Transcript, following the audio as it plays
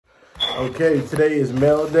Okay, today is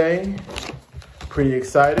mail day. Pretty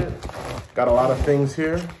excited. Got a lot of things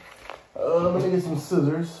here. Let me get some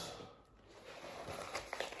scissors.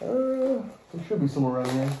 There should be some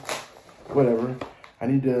around here. Whatever. I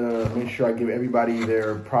need to make sure I give everybody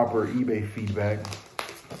their proper eBay feedback.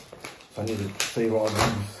 So I need to save all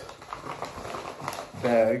these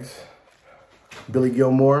bags. Billy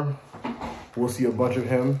Gilmore. We'll see a bunch of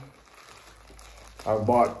him. I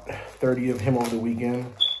bought 30 of him over the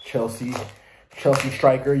weekend. Chelsea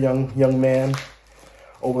striker, young man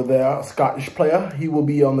over there, Scottish player. He will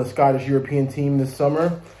be on the Scottish European team this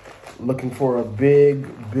summer. Looking for a big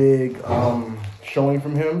showing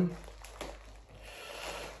from him.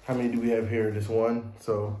 How many do we have here? Just one.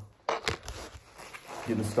 So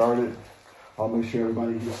getting started. I'll make sure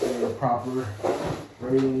everybody gets their proper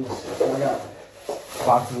ratings. I got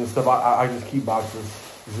boxes and stuff. I just keep boxes.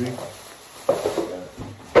 You see?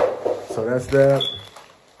 So that's that.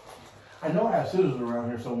 I know I have scissors around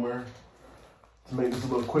here somewhere to make this a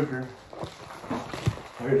little quicker.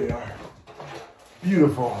 There they are.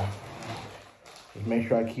 Beautiful. Just make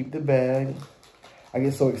sure I keep the bag. I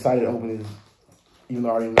get so excited to open this, even though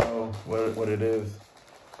I already know what it is.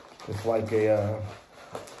 It's like a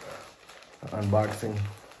unboxing.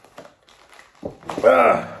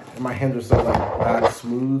 And my hands are so like not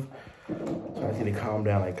smooth. So I just need to calm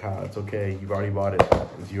down. Like, Kyle, it's okay. You've already bought it.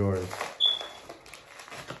 It's yours.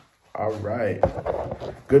 All right.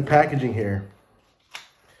 Good packaging here.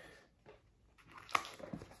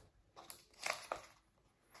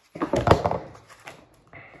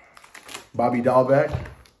 Bobby Dahlbeck.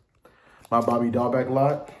 My Bobby Dahlbeck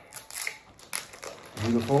lot.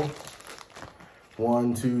 Beautiful.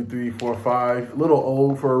 1, 2, 3, 4, 5. A little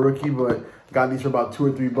old for a rookie, but got these for about $2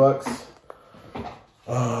 or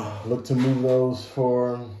 $3. Look to move those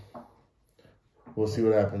for, we'll see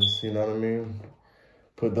what happens. You know what I mean?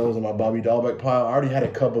 Put those in my Bobby Dahlbeck pile. I already had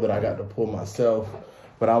a couple that I got to pull myself,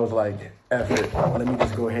 but I was like, F it. Let me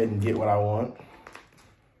just go ahead and get what I want.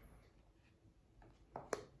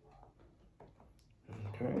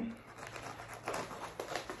 Okay.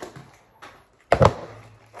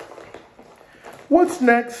 What's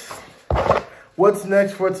next? What's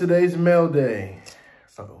next for today's mail day?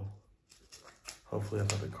 Uh-oh. Hopefully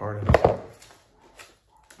that's not the card in there.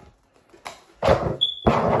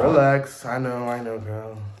 Relax. I know,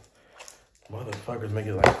 girl. Motherfuckers make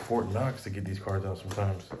it like Fort Knox to get these cards out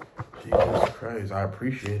sometimes. Jesus Christ. I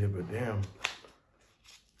appreciate it, but damn.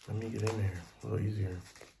 Let me get in there. A little easier.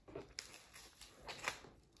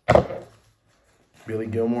 Billy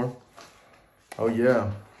Gilmore. Oh,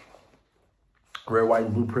 yeah. Red, white,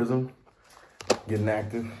 and blue prism. Getting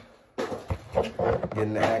active.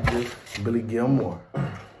 Billy Gilmore.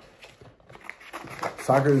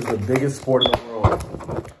 Soccer is the biggest sport in the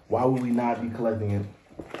world. Why would we not be collecting it?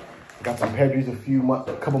 Got some Pedris a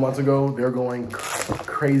couple months ago. They're going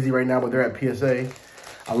crazy right now, but they're at PSA.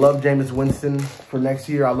 I love Jameis Winston for next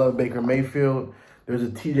year. I love Baker Mayfield. There's a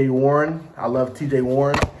TJ Warren. I love TJ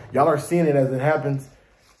Warren. Y'all are seeing it as it happens.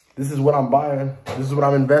 This is what I'm buying. This is what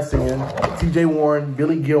I'm investing in. TJ Warren,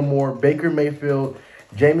 Billy Gilmore, Baker Mayfield,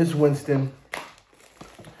 Jameis Winston,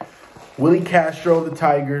 Willie Castro of the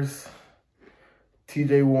Tigers,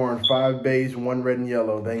 TJ Warren, 5 base, 1 red and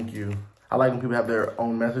yellow. Thank you. I like when people have their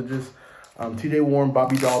own messages. TJ Warren,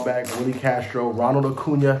 Bobby Dahlbeck, Willie Castro, Ronald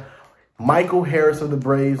Acuna, Michael Harris of the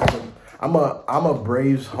Braves. I'm a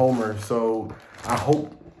Braves homer, so I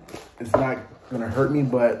hope it's not gonna hurt me,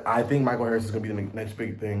 but I think Michael Harris is gonna be the next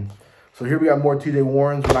big thing. So here we got more TJ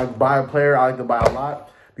Warrens. When I buy a player, I like to buy a lot.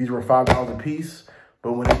 These were $5 a piece,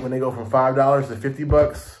 but when they go from $5 to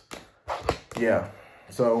 $50, yeah.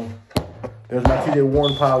 So there's my TJ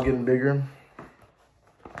Warren pile getting bigger.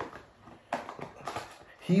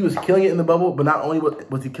 He was killing it in the bubble, but not only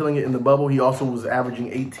was he killing it in the bubble, he also was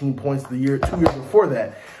averaging 18 points the year 2 years before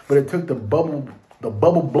that. But it took the bubble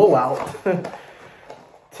blowout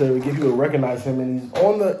to get people to recognize him, and he's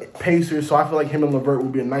on the Pacers, so I feel like him and LeVert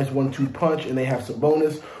would be a nice 1-2 punch, and they have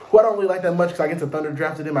Sabonis, who I don't really like that much because I guess the Thunder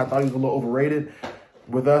drafted him. I thought he was a little overrated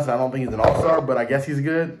with us. I don't think he's an all-star, but I guess he's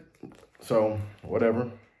good, so whatever.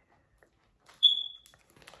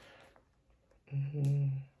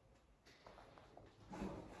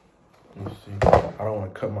 Let's see. I don't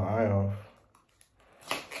want to cut my eye off.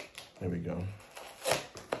 There we go.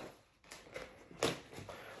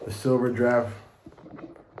 The silver draft.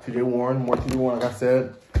 TJ Warren, more TJ Warren, like I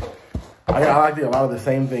said. I like a lot of the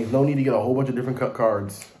same things. No need to get a whole bunch of different cut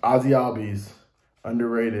cards. Ozzy Albies,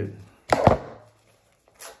 underrated. I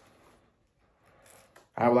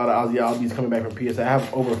have a lot of Ozzy Albies coming back from PSA. I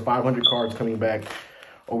have over 500 cards coming back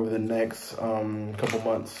over the next couple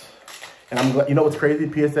months. And I'm glad, you know what's crazy?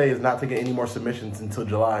 PSA is not taking any more submissions until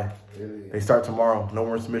July. Really? They start tomorrow. No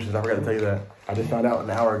more submissions. I forgot to tell you that. I just found out an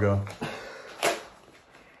hour ago.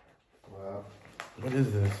 Wow. What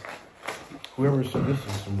is this? Whoever said this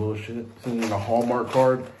is some bullshit. This is a Hallmark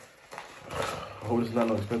card. Oh, this is not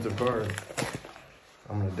an expensive card.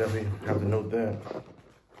 I'm gonna definitely have to note that.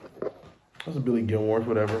 That's a Billy Gilmore,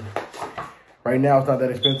 whatever. Right now, it's not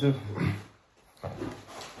that expensive,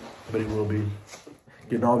 but it will be.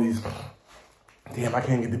 Getting all these. Damn, I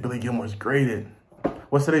can't get the Billy Gilmore's graded.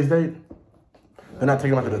 What's today's date? They're not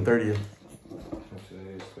taking them out to the 30th.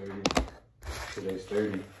 Today's 30. Today's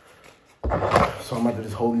 30. So I'm about to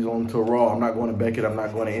just hold these on to a Raw. I'm not going to Beckett. I'm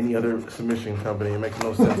not going to any other submission company. It makes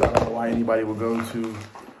no sense. I don't know why anybody would go to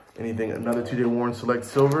anything. Another TJ Warren Select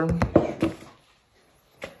Silver.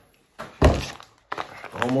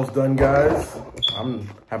 Almost done, guys. I'm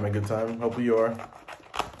having a good time. Hopefully you are.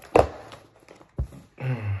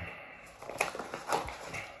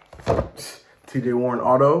 TJ Warren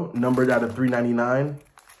Auto, numbered out of 399.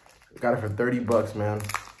 Got it for 30 bucks, man.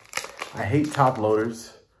 I hate top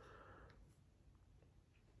loaders.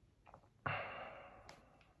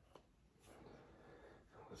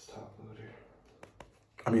 What's top loader?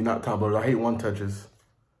 I mean, not top loaders. I hate one touches.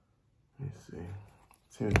 Let me see.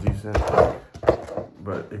 Seems decent.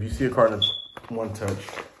 But if you see a card that's one touch,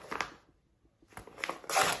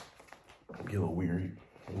 I'll get a little weary.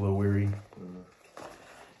 A little weary.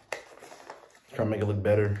 Try to make it look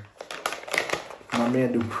better. My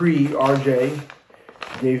man Dupree, RJ,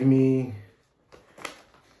 gave me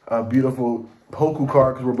a beautiful Poku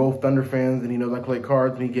card because we're both Thunder fans and he knows I play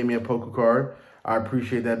cards and he gave me a Poku card. I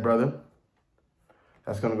appreciate that, brother.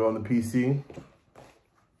 That's going to go on the PC.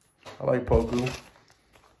 I like Poku.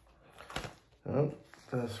 Oh,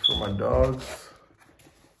 that's for my dogs.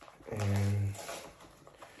 And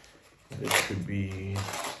this could be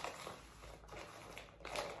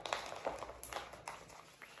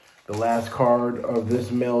the last card of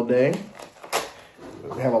this mail day.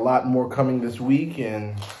 We have a lot more coming this week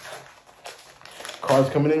and cards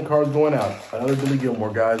coming in, cards going out. Another Billy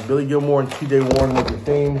Gilmore, guys. Billy Gilmore and TJ Warren was the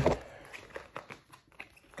theme.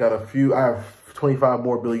 Got a few. I have 25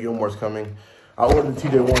 more Billy Gilmores coming. I ordered the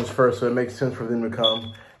TJ Warrens first, so it makes sense for them to come.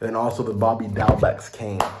 And then also the Bobby Dalbecs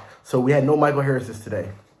came. So we had no Michael Harris's today.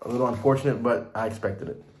 A little unfortunate, but I expected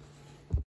it.